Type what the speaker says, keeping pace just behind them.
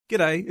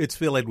G'day, it's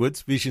Phil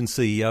Edwards, Vision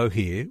CEO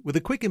here, with a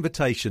quick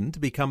invitation to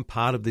become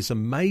part of this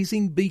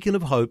amazing beacon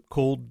of hope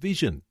called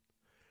Vision.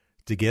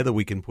 Together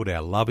we can put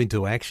our love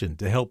into action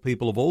to help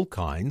people of all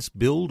kinds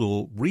build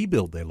or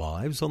rebuild their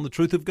lives on the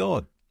truth of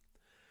God.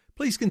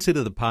 Please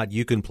consider the part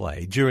you can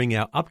play during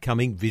our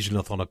upcoming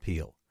Visionathon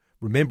appeal,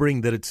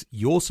 remembering that it's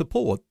your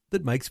support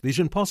that makes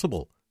Vision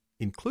possible,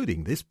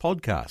 including this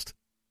podcast.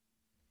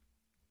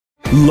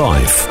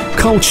 Life,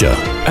 culture,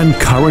 and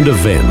current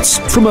events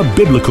from a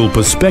biblical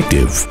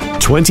perspective.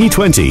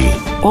 2020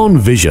 on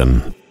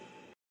Vision.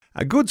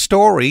 A good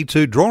story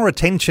to draw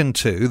attention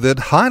to that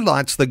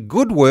highlights the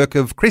good work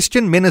of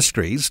Christian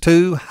ministries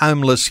to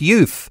homeless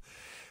youth.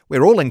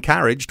 We're all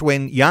encouraged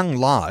when young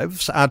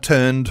lives are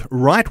turned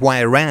right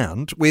way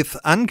around with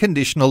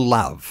unconditional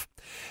love.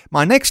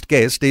 My next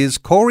guest is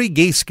Corey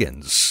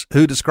Geeskens,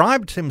 who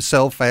described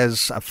himself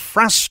as a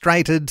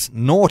frustrated,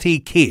 naughty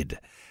kid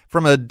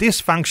from a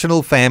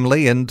dysfunctional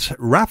family and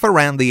rough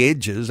around the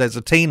edges as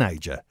a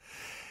teenager.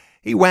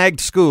 He wagged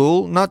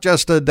school not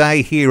just a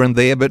day here and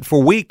there, but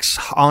for weeks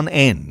on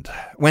end.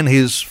 When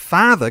his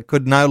father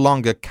could no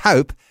longer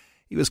cope,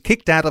 he was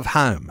kicked out of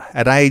home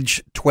at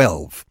age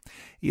 12.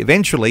 He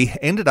eventually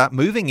ended up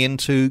moving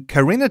into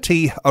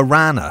Karinati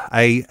Orana,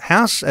 a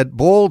house at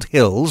Bald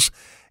Hills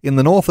in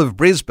the north of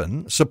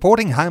Brisbane,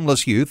 supporting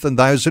homeless youth and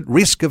those at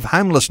risk of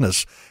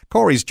homelessness.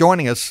 Corey's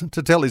joining us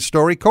to tell his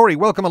story. Corey,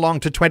 welcome along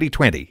to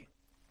 2020.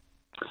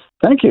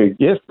 Thank you.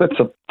 Yes, that's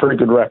a pretty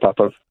good wrap-up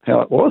of how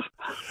it was.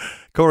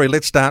 Corey,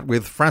 let's start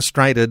with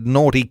frustrated,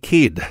 naughty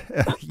kid.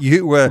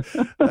 You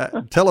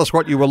tell us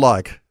what you were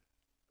like.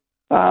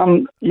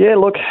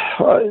 Look,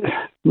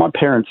 my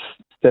parents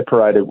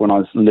separated when I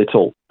was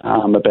little,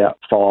 about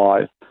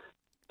 5.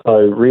 So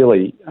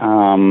really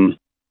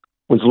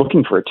was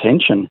looking for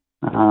attention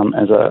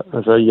as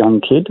a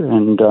young kid,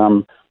 and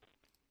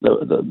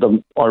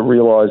I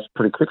realised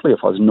pretty quickly if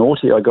I was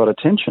naughty, I got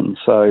attention.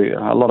 So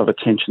a lot of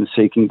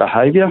attention-seeking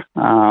behaviour,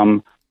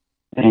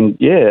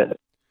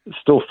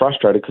 still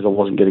frustrated because I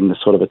wasn't getting the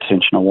sort of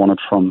attention I wanted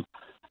from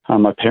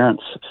my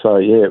parents. So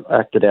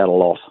acted out a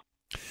lot.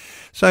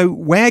 So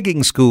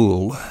wagging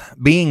school,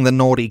 being the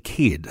naughty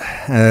kid,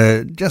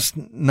 just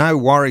no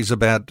worries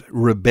about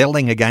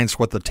rebelling against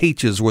what the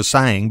teachers were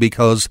saying,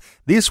 because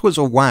this was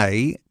a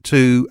way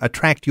to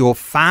attract your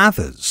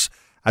father's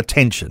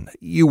attention.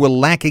 You were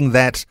lacking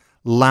that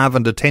love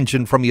and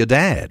attention from your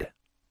dad.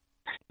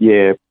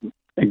 Yeah,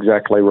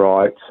 exactly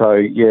right. So,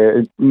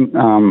 even,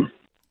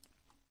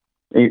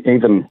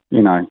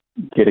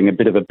 getting a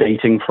bit of a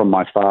beating from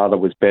my father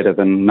was better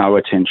than no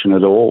attention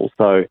at all.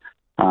 So,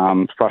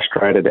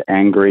 frustrated,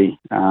 angry,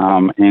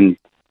 and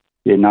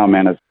no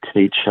amount of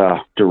teacher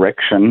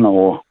direction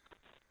or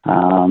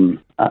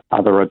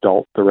other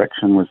adult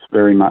direction was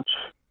very much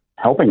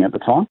helping at the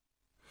time.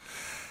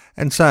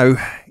 And so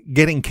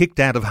getting kicked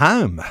out of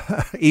home,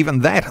 even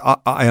that,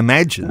 I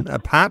imagine,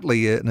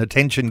 partly an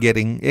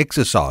attention-getting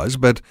exercise,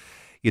 but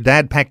your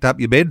dad packed up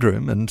your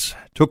bedroom and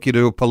took you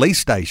to a police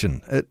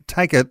station.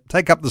 Take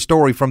up the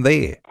story from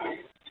there.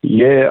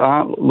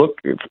 Yeah, look,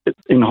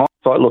 in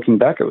hindsight, looking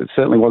back, it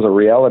certainly was a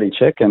reality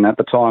check, and at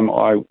the time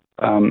I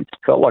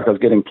felt like I was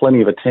getting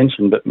plenty of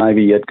attention, but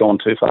maybe had gone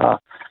too far.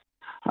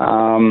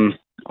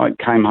 I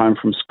came home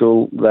from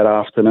school that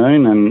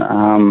afternoon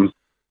and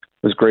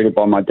was greeted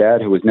by my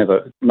dad,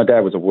 my dad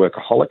was a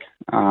workaholic,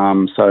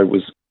 so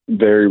was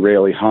very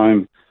rarely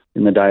home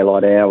in the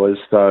daylight hours,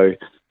 so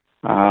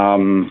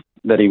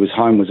that he was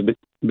home was a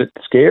bit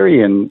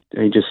scary, and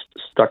he just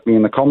stuck me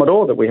in the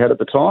Commodore that we had at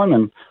the time,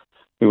 and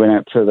we went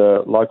out to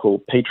the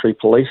local Petrie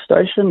police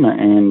station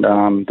and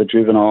the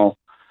juvenile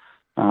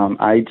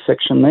aid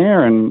section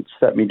there, and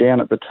sat me down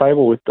at the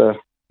table with the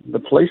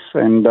police,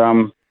 and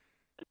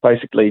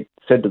basically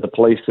said to the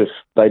police if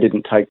they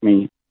didn't take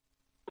me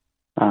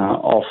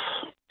off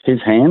his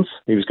hands,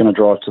 he was going to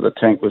drive till the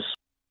tank was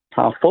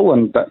half full,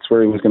 and that's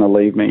where he was going to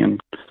leave me,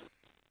 and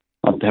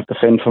I'd have to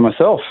fend for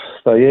myself.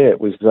 So it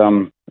was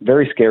a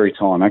very scary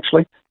time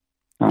actually,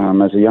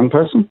 as a young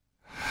person.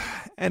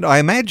 And I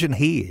imagine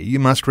here you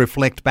must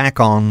reflect back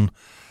on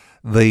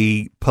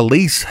the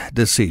police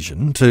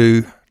decision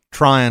to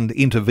try and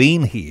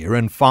intervene here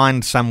and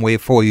find somewhere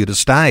for you to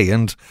stay.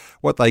 And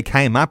what they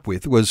came up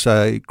with was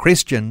a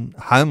Christian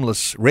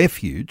homeless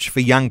refuge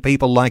for young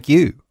people like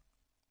you.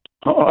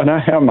 Oh, I know.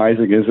 How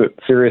amazing is it?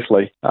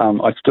 Seriously.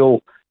 I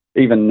still,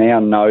 even now,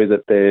 know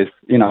that there's,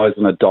 as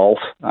an adult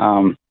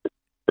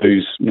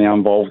who's now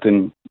involved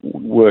in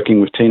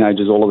working with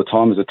teenagers all of the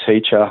time as a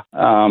teacher,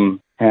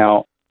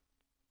 how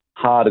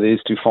hard it is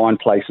to find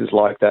places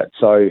like that.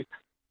 So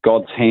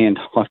God's hand,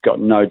 I've got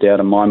no doubt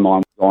in my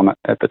mind, was on it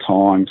at the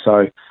time.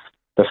 So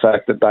the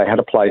fact that they had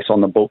a place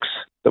on the books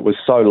that was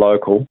so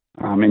local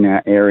in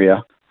our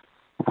area,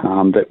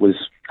 that was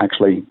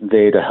actually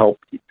there to help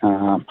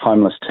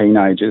homeless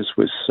teenagers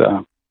was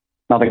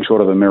nothing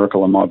short of a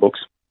miracle in my books.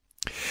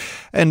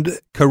 And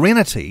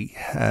Karinati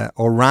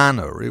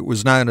Orana, it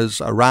was known as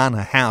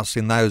Orana House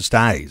in those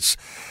days,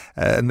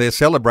 and they're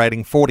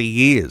celebrating 40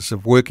 years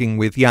of working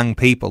with young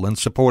people and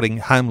supporting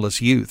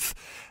homeless youth.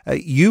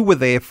 You were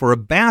there for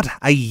about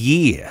a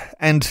year,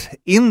 and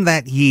in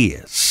that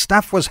year,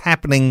 stuff was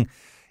happening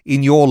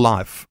in your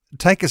life.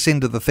 Take us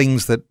into the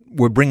things that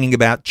were bringing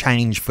about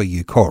change for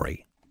you,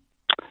 Corey.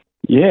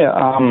 Yeah,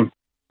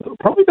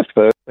 probably the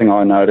first thing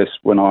I noticed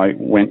when I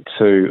went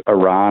to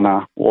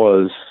Arana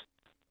was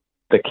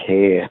the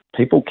care.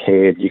 People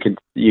cared. You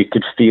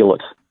could feel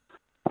it.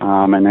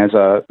 And as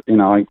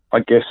I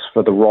guess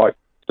for the right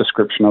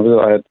description of it,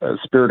 I had a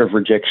spirit of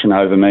rejection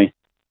over me,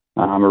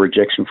 a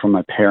rejection from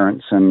my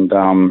parents, and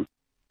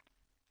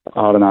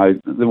I don't know,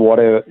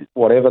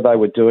 whatever they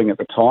were doing at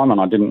the time,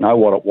 and I didn't know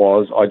what it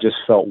was, I just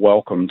felt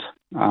welcomed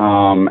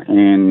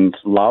and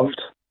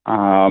loved.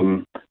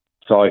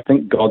 So I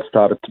think God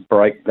started to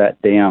break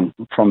that down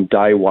from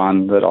day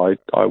one that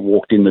I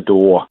walked in the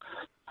door.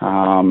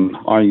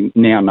 I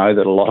now know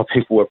that a lot of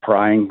people were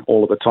praying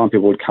all of the time.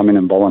 People would come in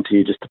and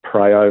volunteer just to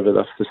pray over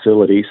the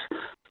facilities.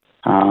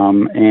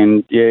 So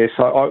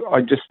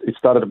it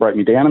started to break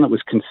me down, and it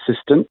was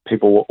consistent.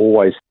 People were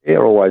always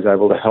there, always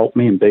able to help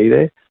me and be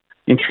there.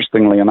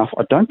 Interestingly enough,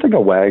 I don't think I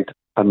wagged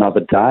another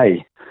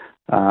day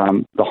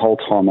the whole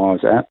time I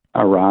was at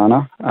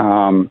Arana,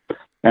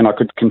 and I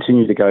could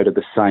continue to go to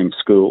the same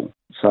school.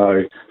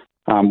 So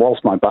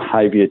whilst my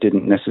behaviour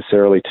didn't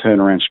necessarily turn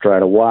around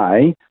straight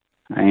away,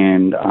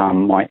 and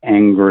my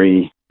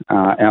angry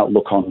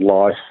outlook on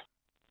life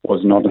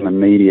was not an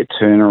immediate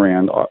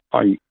turnaround,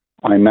 I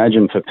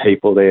imagine for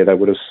people there, they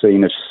would have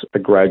seen a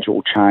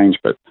gradual change.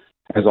 But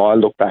as I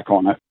look back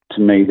on it,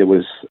 to me, there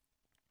was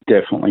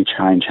definitely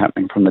change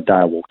happening from the day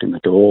I walked in the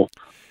door.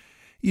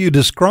 You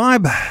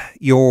describe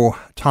your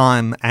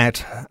time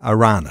at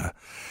Arana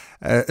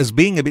as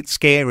being a bit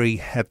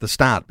scary at the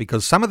start,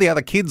 because some of the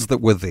other kids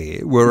that were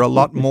there were a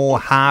lot more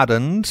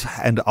hardened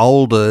and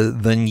older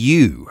than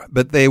you.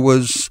 But there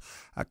was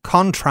a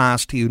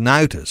contrast you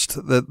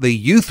noticed, that the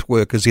youth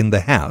workers in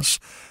the house,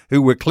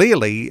 who were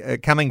clearly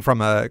coming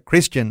from a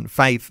Christian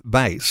faith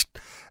base,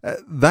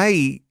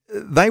 they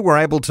were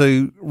able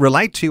to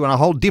relate to you on a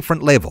whole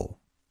different level.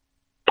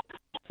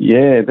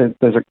 Yeah,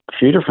 there's a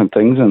few different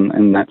things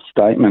in that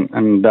statement,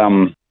 and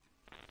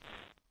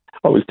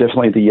I was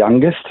definitely the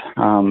youngest.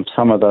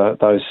 Some of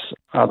those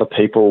other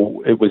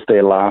people, it was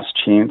their last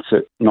chance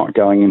at not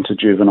going into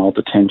juvenile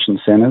detention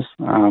centres,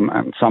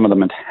 and some of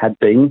them had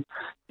been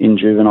in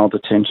juvenile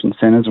detention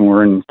centres and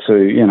were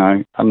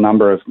into, a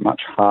number of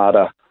much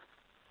harder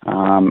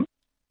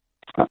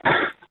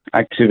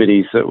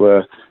activities that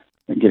were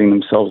getting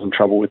themselves in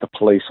trouble with the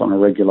police on a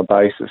regular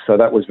basis. So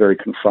that was very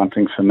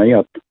confronting for me.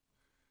 I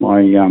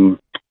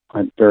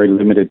had very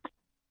limited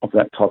of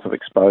that type of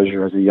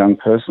exposure as a young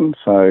person,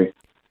 so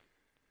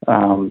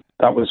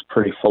that was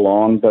pretty full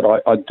on. But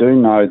I do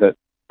know that,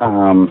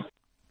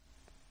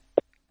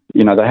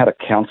 they had a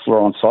counsellor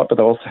on site, but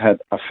they also had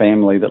a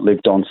family that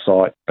lived on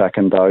site back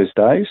in those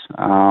days,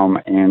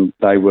 and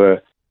they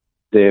were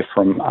there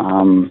from,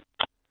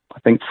 I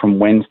think, from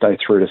Wednesday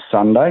through to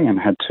Sunday, and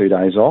had 2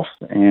 days off.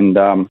 And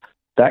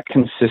that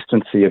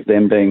consistency of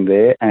them being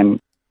there and,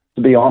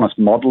 to be honest,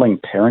 modelling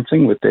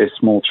parenting with their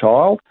small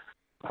child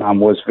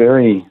was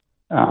very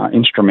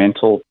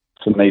instrumental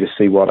to me to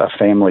see what a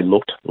family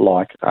looked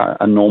like,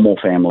 a normal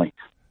family.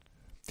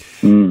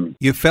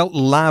 You felt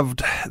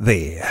loved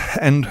there.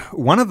 And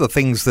one of the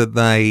things that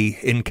they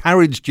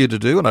encouraged you to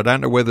do, and I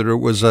don't know whether it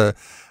was a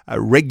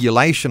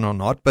regulation or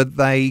not, but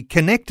they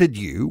connected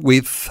you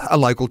with a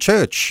local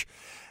church.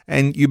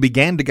 And you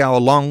began to go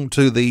along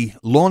to the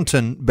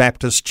Launton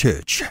Baptist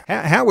Church.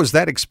 How was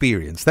that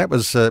experience? That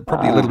was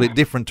probably a little bit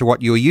different to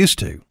what you were used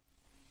to.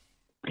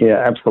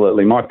 Yeah,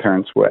 absolutely. My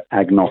parents were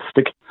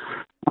agnostic.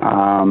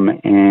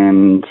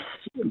 And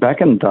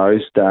back in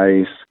those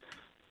days,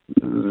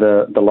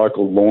 the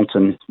local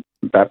Launton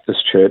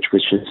Baptist Church,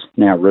 which is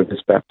now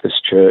Rivers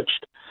Baptist Church,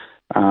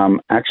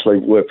 actually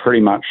were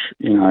pretty much,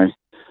 a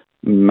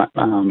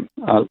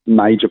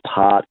major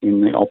part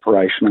in the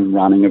operation and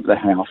running of the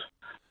house.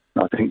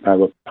 I think they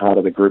were part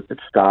of the group that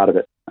started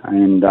it.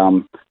 And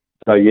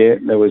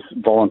there was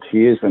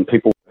volunteers and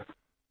people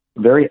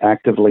very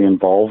actively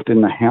involved in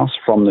the house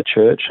from the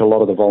church. A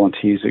lot of the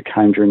volunteers who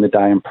came during the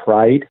day and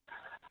prayed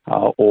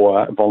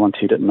or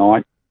volunteered at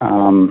night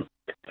to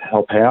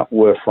help out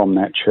were from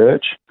that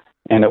church.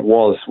 And it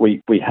was,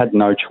 we had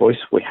no choice.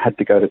 We had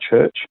to go to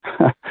church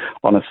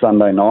on a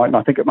Sunday night. And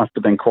I think it must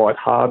have been quite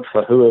hard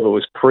for whoever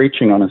was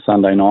preaching on a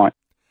Sunday night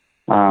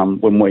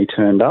when we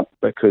turned up,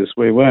 because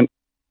we weren't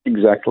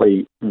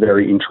exactly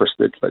very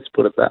interested, let's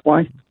put it that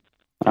way.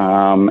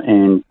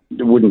 And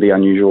it wouldn't be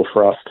unusual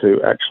for us to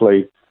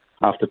actually,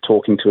 after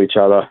talking to each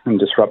other and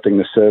disrupting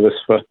the service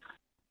for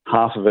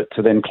half of it,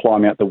 to then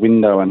climb out the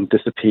window and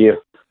disappear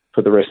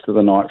for the rest of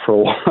the night for a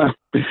while.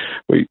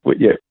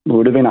 It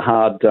would have been a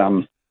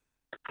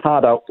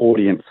harder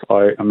audience,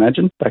 I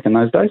imagine, back in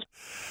those days.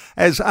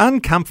 As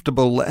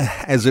uncomfortable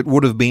as it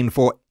would have been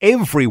for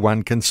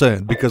everyone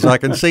concerned, because I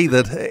can see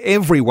that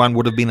everyone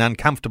would have been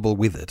uncomfortable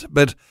with it,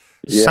 but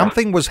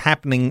something was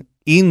happening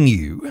in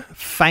you,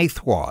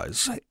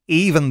 faith-wise,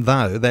 even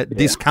though that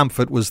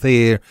discomfort was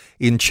there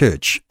in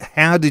church.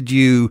 How did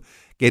you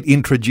get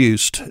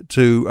introduced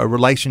to a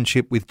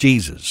relationship with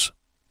Jesus?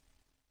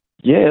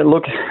 Yeah,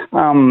 look,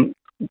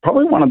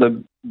 probably one of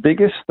the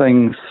biggest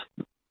things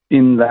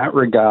in that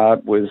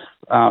regard was,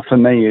 for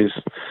me, is,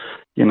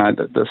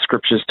 the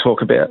scriptures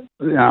talk about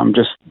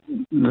just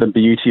the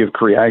beauty of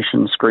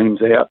creation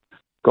screams out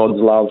God's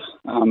love.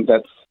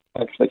 That's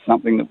actually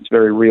something that was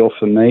very real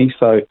for me.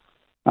 So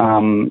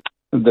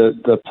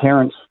the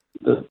parents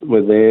that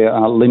were there,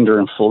 Linda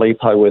and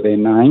Filippo were their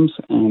names,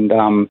 and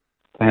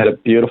they had a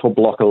beautiful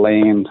block of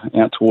land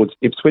out towards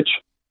Ipswich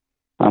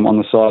on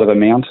the side of a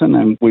mountain,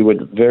 and we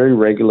would very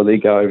regularly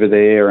go over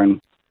there,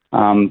 and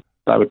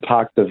they would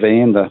park the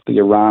van, the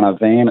Arana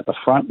van at the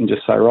front, and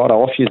just say, right,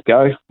 off you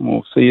go,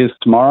 we'll see you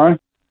tomorrow.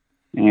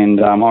 And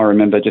I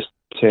remember just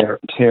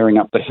tearing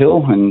up the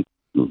hill and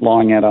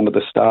lying out under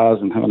the stars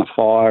and having a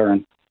fire,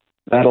 and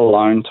that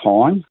alone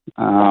time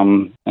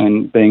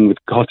and being with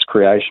God's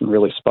creation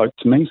really spoke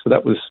to me. So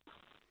that was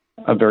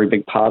a very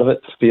big part of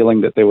it,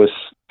 feeling that there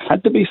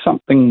had to be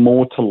something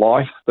more to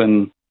life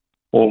than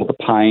all of the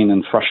pain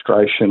and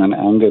frustration and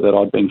anger that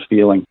I'd been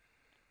feeling.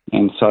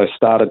 And so I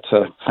started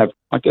to have,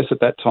 I guess at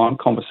that time,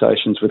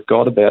 conversations with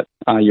God about,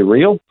 are you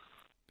real?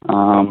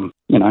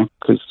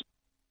 Because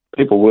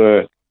people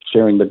were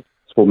sharing the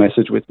gospel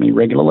message with me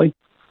regularly.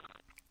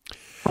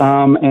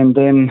 And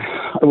then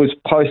it was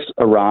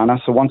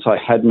post-Arana. So once I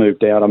had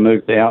moved out, I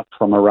moved out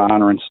from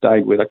Arana and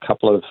stayed with a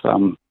couple of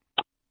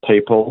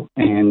people.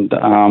 And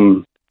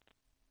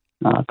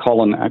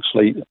Colin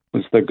actually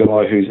was the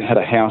guy who had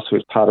a house who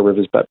was part of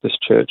Rivers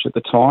Baptist Church at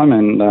the time.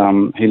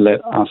 And he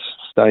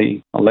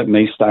let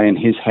me stay in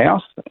his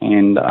house.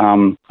 And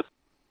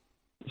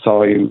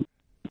so I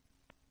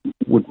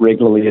would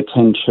regularly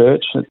attend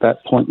church at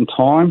that point in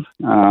time.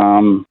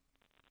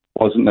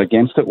 Wasn't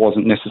against it,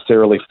 wasn't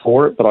necessarily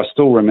for it, but I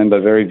still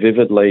remember very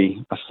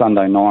vividly a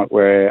Sunday night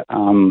where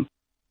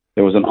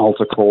there was an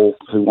altar call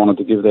who wanted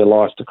to give their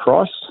life to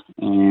Christ,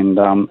 and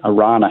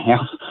Arana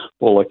House,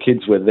 all the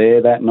kids were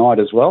there that night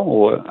as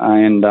well,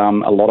 and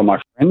a lot of my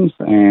friends,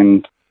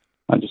 and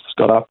I just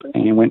got up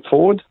and went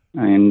forward,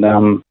 and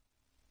never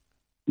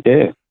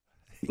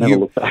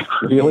looked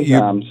back really.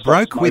 You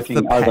broke with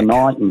the pack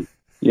overnight, and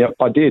yep,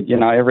 I did.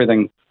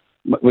 Everything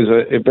was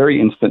a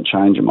very instant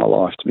change in my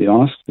life, to be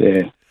honest.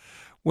 Yeah.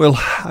 Well,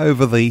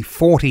 over the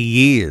 40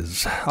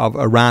 years of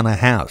Arana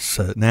House,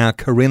 now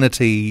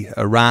Corinity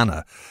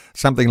Arana,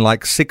 something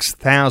like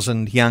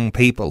 6,000 young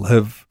people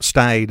have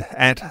stayed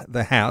at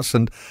the house,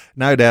 and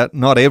no doubt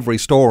not every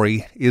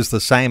story is the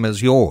same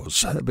as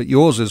yours, but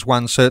yours is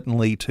one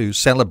certainly to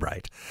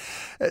celebrate.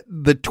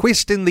 The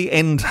twist in the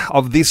end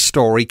of this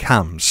story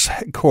comes,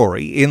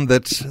 Corey, in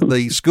that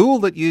the school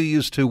that you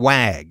used to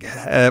wag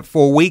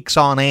for weeks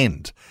on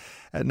end,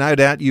 no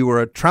doubt you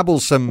were a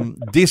troublesome,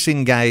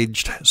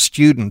 disengaged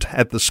student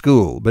at the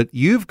school, but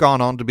you've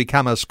gone on to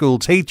become a school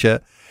teacher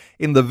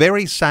in the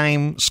very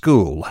same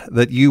school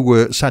that you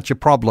were such a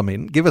problem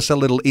in. Give us a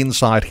little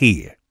insight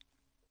here.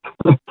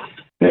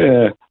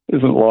 Yeah,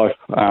 isn't life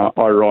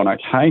ironic,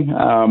 hey?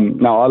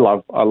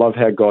 No, I love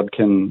how God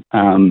can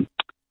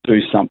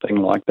do something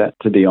like that,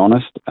 to be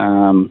honest.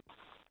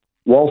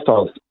 Whilst I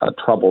was a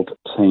troubled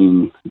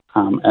teen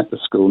at the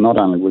school, not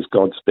only was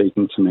God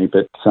speaking to me,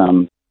 but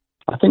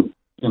I think,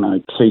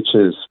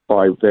 teachers,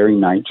 by very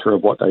nature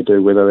of what they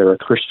do, whether they're a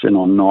Christian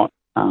or not,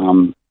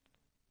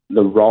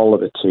 the role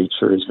of a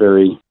teacher is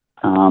very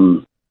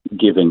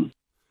giving.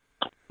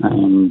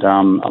 And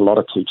a lot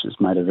of teachers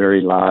made a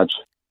very large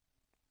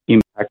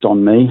impact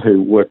on me,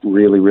 who worked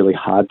really, really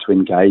hard to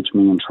engage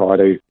me and try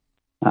to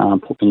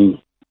put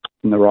me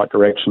in the right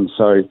direction.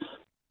 So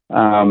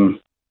I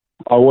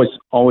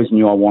always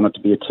knew I wanted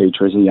to be a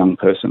teacher as a young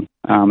person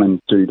and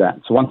do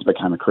that. So once I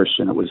became a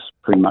Christian, it was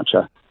pretty much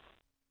a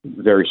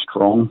very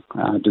strong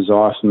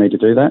desire for me to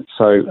do that.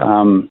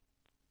 So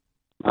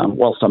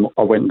whilst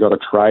I went and got a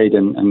trade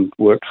and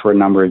worked for a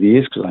number of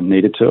years because I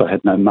needed to, I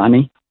had no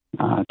money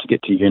to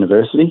get to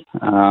university.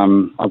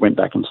 I went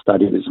back and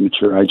studied as a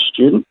mature age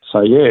student.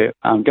 So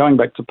going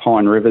back to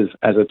Pine Rivers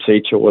as a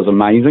teacher was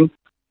amazing.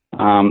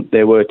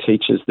 There were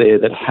teachers there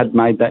that had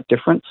made that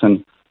difference,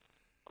 and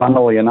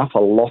funnily enough, a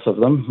lot of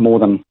them, more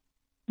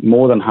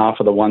than half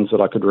of the ones that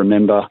I could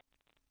remember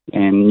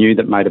and knew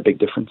that made a big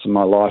difference in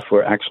my life,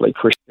 were actually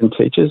Christian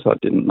teachers. I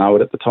didn't know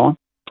it at the time,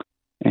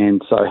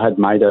 and so had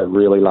made a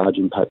really large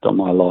impact on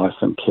my life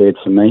and cared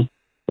for me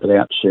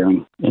without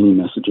sharing any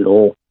message at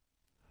all.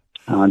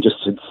 Just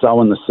had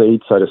sown the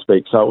seed, so to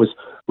speak. So it was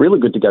really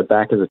good to go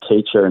back as a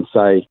teacher and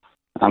say,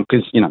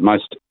 because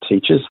most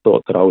teachers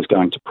thought that I was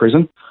going to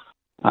prison,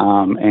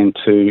 and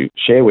to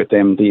share with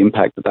them the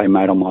impact that they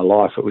made on my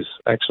life. It was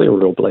actually a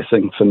real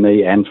blessing for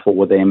me and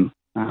for them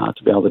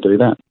to be able to do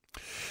that.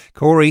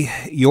 Corey,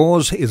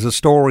 yours is a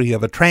story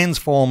of a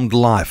transformed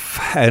life,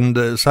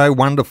 and so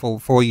wonderful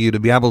for you to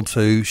be able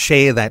to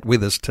share that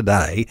with us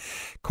today.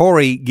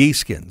 Corey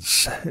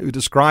Gieskens, who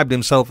described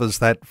himself as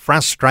that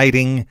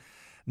frustrating,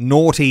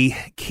 naughty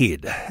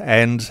kid,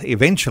 and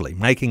eventually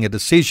making a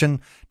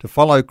decision to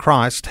follow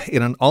Christ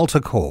in an altar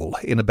call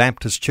in a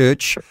Baptist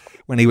church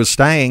when he was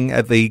staying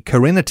at the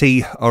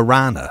Corinity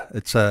Arana.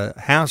 It's a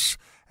house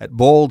at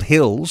Bald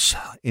Hills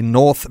in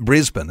North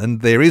Brisbane.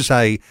 And there is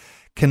a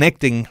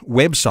connecting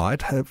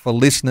website for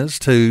listeners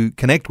to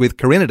connect with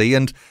Carinity,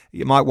 and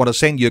you might want to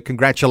send your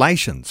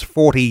congratulations.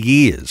 40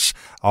 years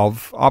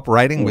of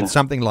operating with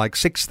something like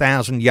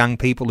 6,000 young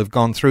people have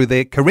gone through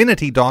there.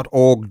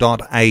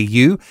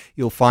 Carinity.org.au.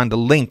 You'll find a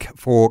link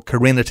for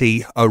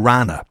Carinity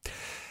Orana.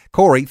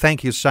 Corey,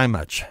 thank you so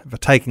much for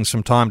taking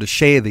some time to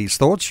share these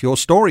thoughts, your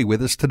story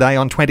with us today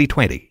on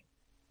 2020.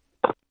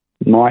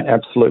 My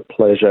absolute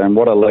pleasure, and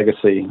what a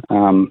legacy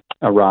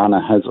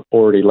Orana has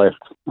already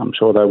left. I'm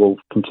sure they will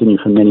continue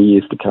for many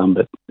years to come,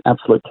 but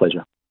absolute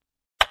pleasure.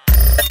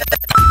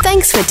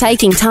 Thanks for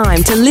taking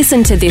time to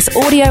listen to this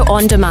audio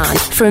on demand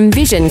from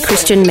Vision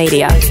Christian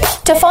Media.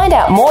 To find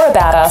out more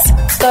about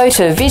us, go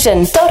to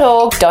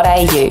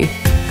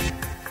vision.org.au.